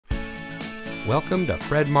Welcome to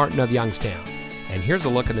Fred Martin of Youngstown, and here's a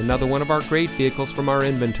look at another one of our great vehicles from our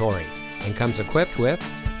inventory, and comes equipped with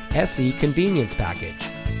SE Convenience Package,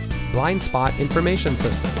 Blind Spot Information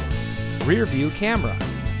System, Rear View Camera,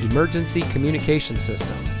 Emergency Communication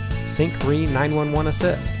System, Sync 3 911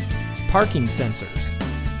 Assist, Parking Sensors,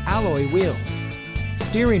 Alloy Wheels,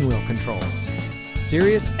 Steering Wheel Controls,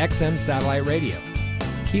 Sirius XM Satellite Radio,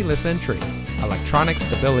 Keyless Entry, Electronic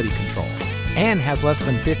Stability Control, and has less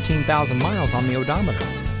than 15,000 miles on the odometer.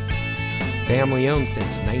 Family owned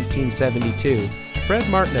since 1972, Fred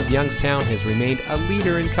Martin of Youngstown has remained a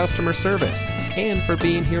leader in customer service and for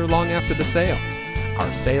being here long after the sale.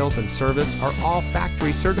 Our sales and service are all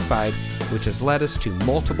factory certified, which has led us to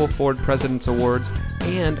multiple Ford President's Awards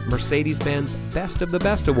and Mercedes-Benz Best of the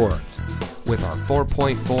Best Awards. With our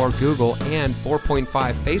 4.4 Google and 4.5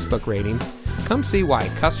 Facebook ratings, come see why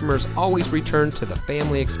customers always return to the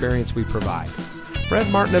family experience we provide. Fred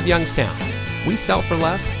Martin of Youngstown. We sell for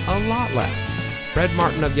less, a lot less. Fred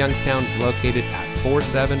Martin of Youngstown is located at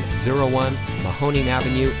 4701 Mahoning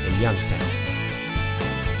Avenue in Youngstown.